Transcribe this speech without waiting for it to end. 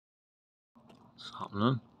What's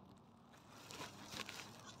happening?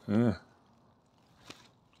 Yeah.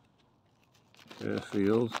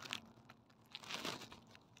 Field.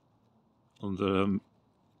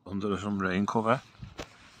 Under some rain cover.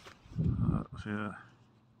 Yeah.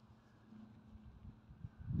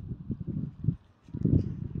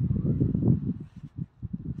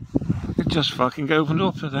 It just fucking opened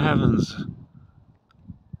up to the heavens.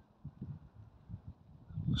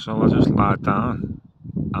 So I just lied down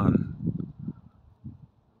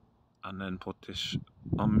and then put this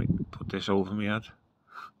on me, put this over my head.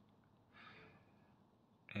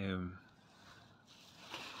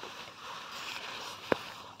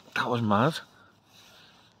 That was mad.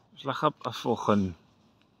 It was like a fucking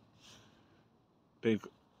big,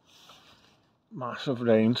 massive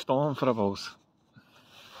rainstorm for about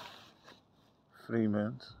 3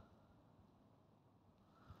 minutes.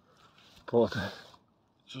 But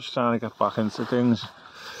just trying to get back into things.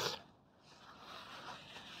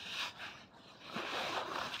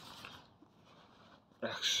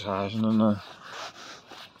 Exercising and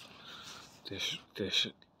this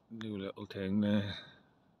new little thing there.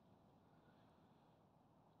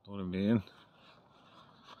 Know what I mean?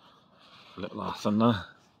 Little ass and that.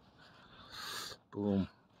 Boom.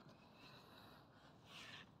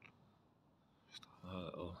 A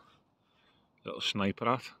little sniper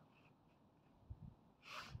hat.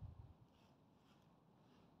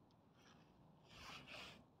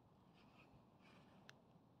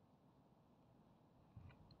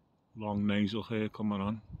 Long nasal hair coming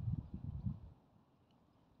on.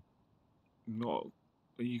 No,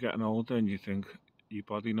 when you're getting older and you think your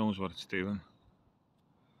body knows what it's doing.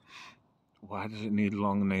 Why does it need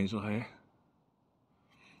long nasal hair?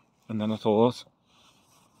 And then I thought,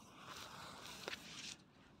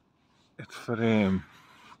 it's for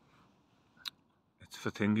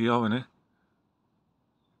thingy, isn't it?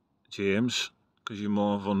 Germs, because you're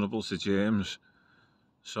more vulnerable to germs.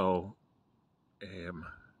 So,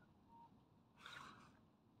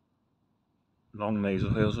 long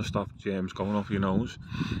nasal hairs will stop germs going up your nose,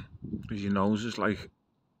 because your nose is like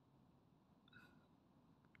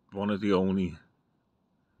one of the only.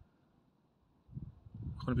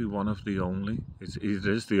 Going to be one of the only. It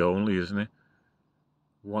is the only, isn't it?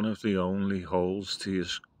 One of the only holes to your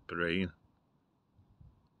brain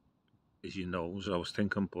is your nose. I was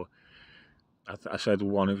thinking, but I said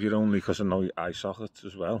one of your only because I know your eye sockets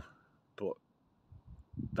as well. But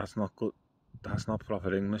that's not good. That's not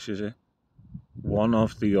proper English, is it? One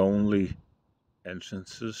of the only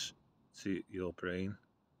entrances to your brain.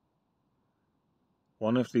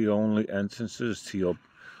 One of the only entrances to your.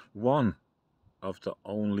 One of the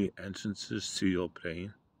only entrances to your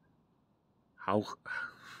brain. How?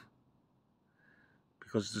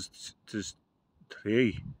 Because there's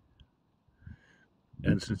 3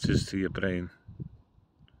 entrances to your brain.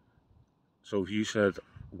 So if you said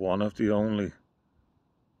one of the only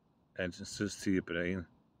entrances to your brain,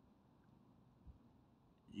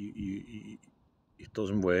 it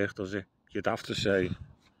doesn't work, does it? You'd have to say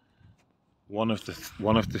one of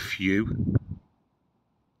the few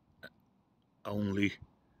only.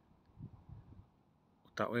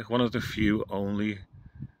 That way, one of the few only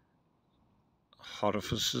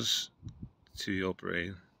orifices to your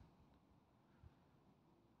brain.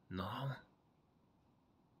 No.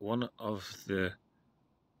 One of the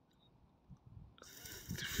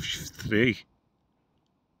 3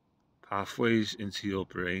 pathways into your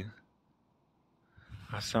brain.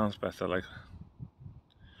 That sounds better. Like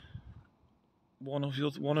one of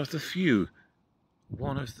the few.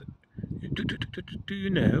 One of the. Do you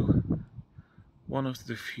know? One of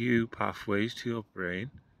the few pathways to your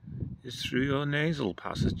brain is through your nasal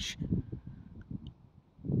passage,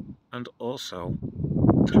 and also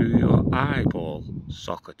through your eyeball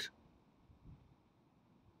socket.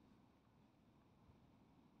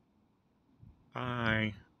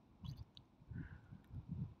 Bye.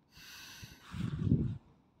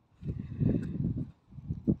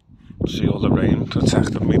 See, all the rain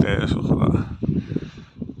protected me there, so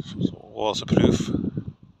waterproof.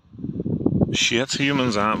 Shit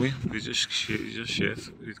humans, aren't we? We just shit.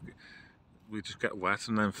 We just get wet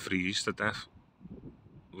and then freeze to death.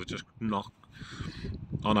 We're just not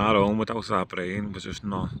on our own without our brain. We're just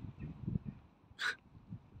not.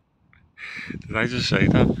 Did I just say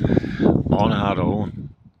that? On our own,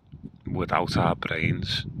 without our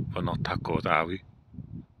brains, we're not that good, are we?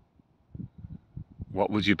 What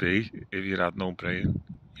would you be if you had no brain?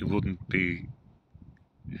 You wouldn't be.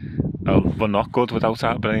 Oh, we're not good without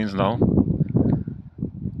our brains, no.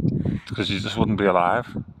 Because you just wouldn't be alive.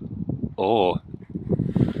 Or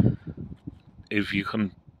if you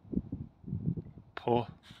can put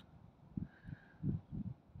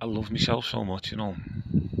I love myself so much, you know.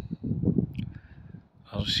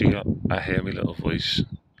 I hear my little voice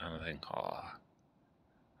and I think, oh, I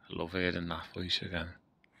love hearing that voice again.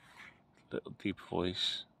 Little deep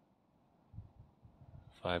voice,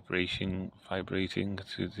 vibrating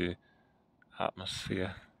to the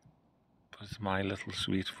atmosphere. But it's my little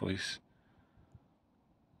sweet voice.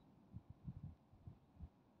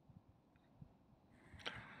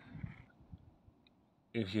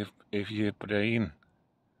 If your brain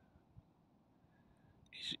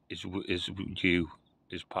is you,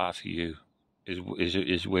 is part of you,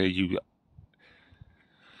 is where you.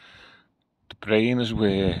 The brain is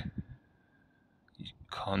where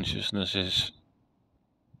consciousness is.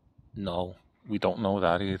 No, we don't know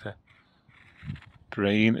that either.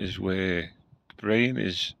 Brain is where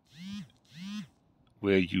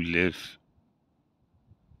you live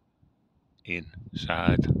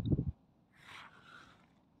inside.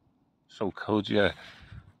 So could you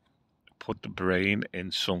put the brain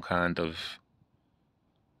in some kind of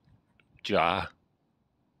jar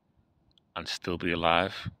and still be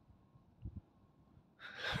alive?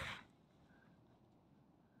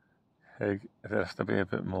 Hey, there has to be a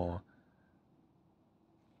bit more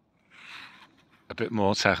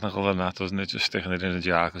technical than that, doesn't it? Just sticking it in a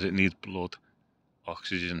jar because it needs blood,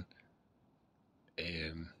 oxygen,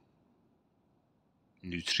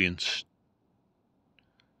 nutrients.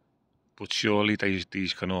 But surely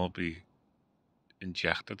these can all be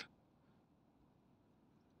injected.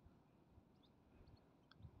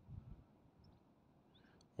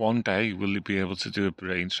 One day, will you be able to do a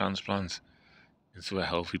brain transplant into a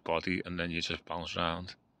healthy body and then you just bounce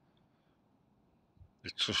around?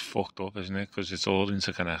 It's just fucked up, isn't it? Because it's all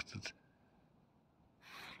interconnected.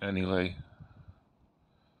 Anyway,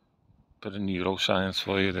 bit of neuroscience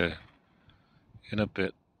for you there in a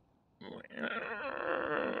bit.